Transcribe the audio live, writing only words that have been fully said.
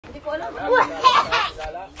Hi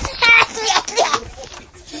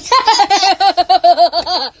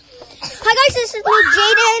guys, this is me,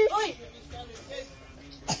 Jaden.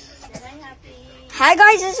 Hi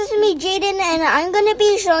guys, this is me, Jaden, and I'm gonna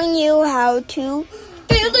be showing you how to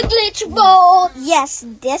build a glitch boat. Yes,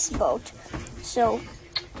 this boat. So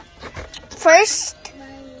first,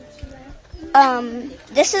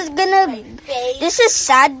 this is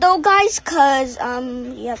sad though, guys, cause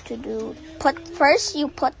you have to you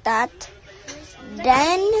put that,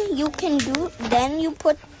 then you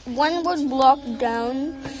put one wood block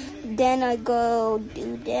down, then I go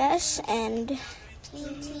do this, and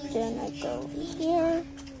then I go here.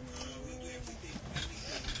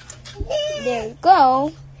 There you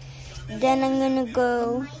go. Then I'm gonna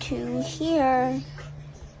go to here.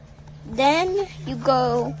 Then you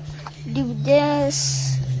go do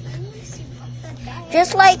this.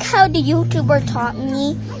 Just like how the YouTuber taught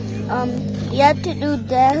me. You have to do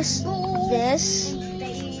this, this.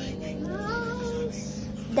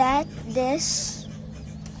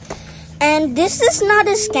 And this is not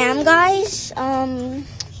a scam, guys.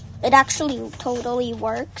 It actually totally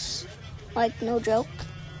works. Like, no joke.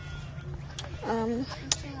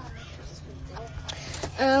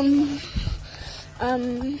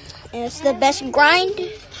 It's the best grind.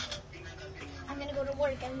 I'm gonna go to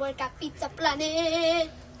work and work at Pizza Planet.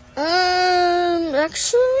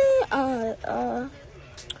 Actually,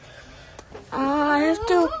 I have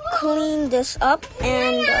to clean this up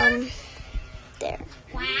and, there.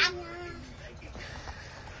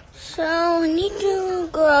 So, I need to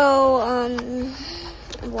go,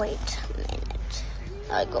 wait a minute.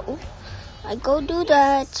 I go do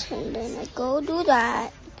that, and then I go do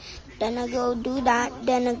that, then I go do that,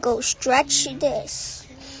 then I go stretch this.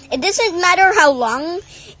 It doesn't matter how long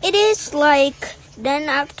it is, like, then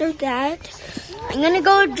after that, I'm gonna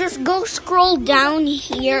go scroll down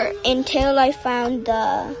here until I found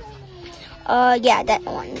the, yeah, that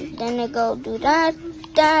one. Then I go do that,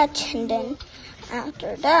 and then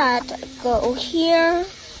after that, I go here.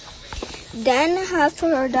 Then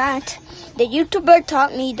after that, the YouTuber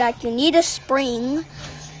taught me that you need a spring,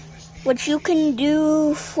 which you can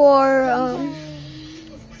do for,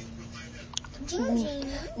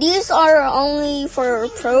 these are only for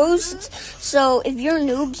pros, so if you're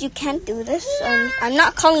noobs, you can't do this. I'm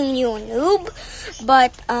not calling you a noob,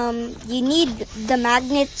 but you need the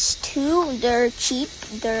magnets too. They're cheap.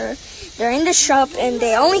 They're in the shop, and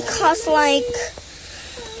they only cost like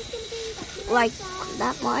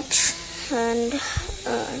that much. And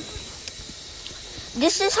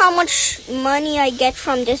this is how much money I get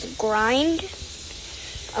from this grind.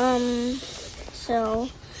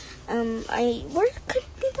 Where could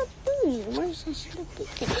be the thing? Where's this stupid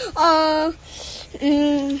thing?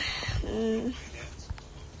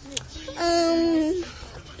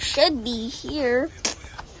 Should be here.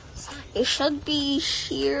 It should be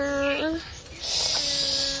here.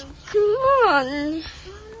 Come on.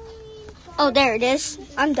 Oh, there it is.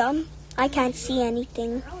 I'm dumb. I can't see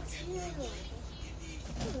anything.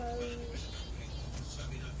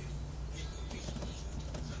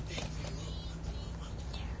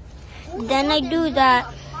 Then I do that.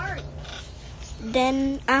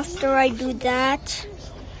 Then after I do that,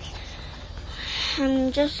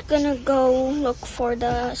 I'm just gonna go look for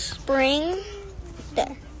the spring.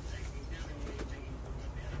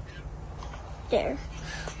 There.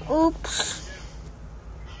 Oops.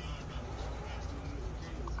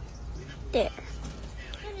 There.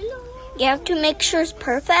 You have to make sure it's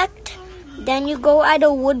perfect. Then you go add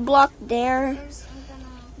a wood block there.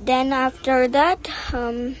 Then after that,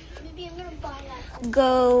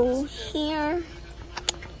 go here.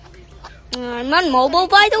 I'm on mobile,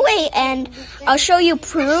 by the way, and I'll show you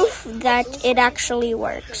proof that it actually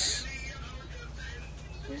works.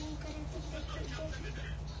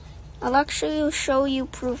 I'll actually show you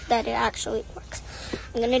proof that it actually works.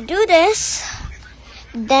 I'm gonna do this.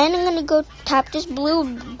 Then I'm gonna go tap this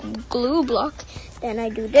blue glue block. Then I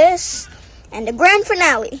do this, and the grand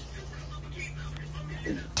finale.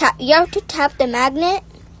 You have to tap the magnet.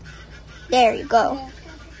 There you go.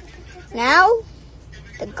 Now,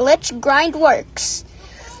 the glitch grind works.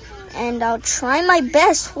 And I'll try my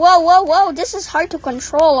best. Whoa. This is hard to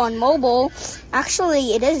control on mobile.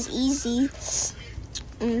 Actually, it is easy.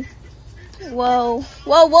 Whoa.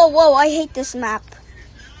 I hate this map.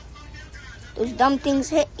 Those dumb things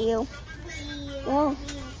hit you. Whoa.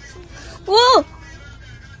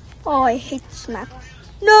 Oh, I hate this map.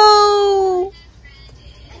 No!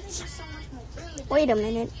 Wait a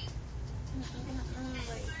minute.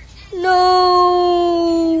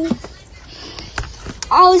 No!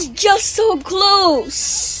 I was just so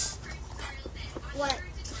close. What?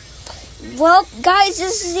 Well, guys,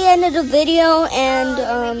 this is the end of the video, and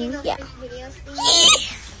yeah.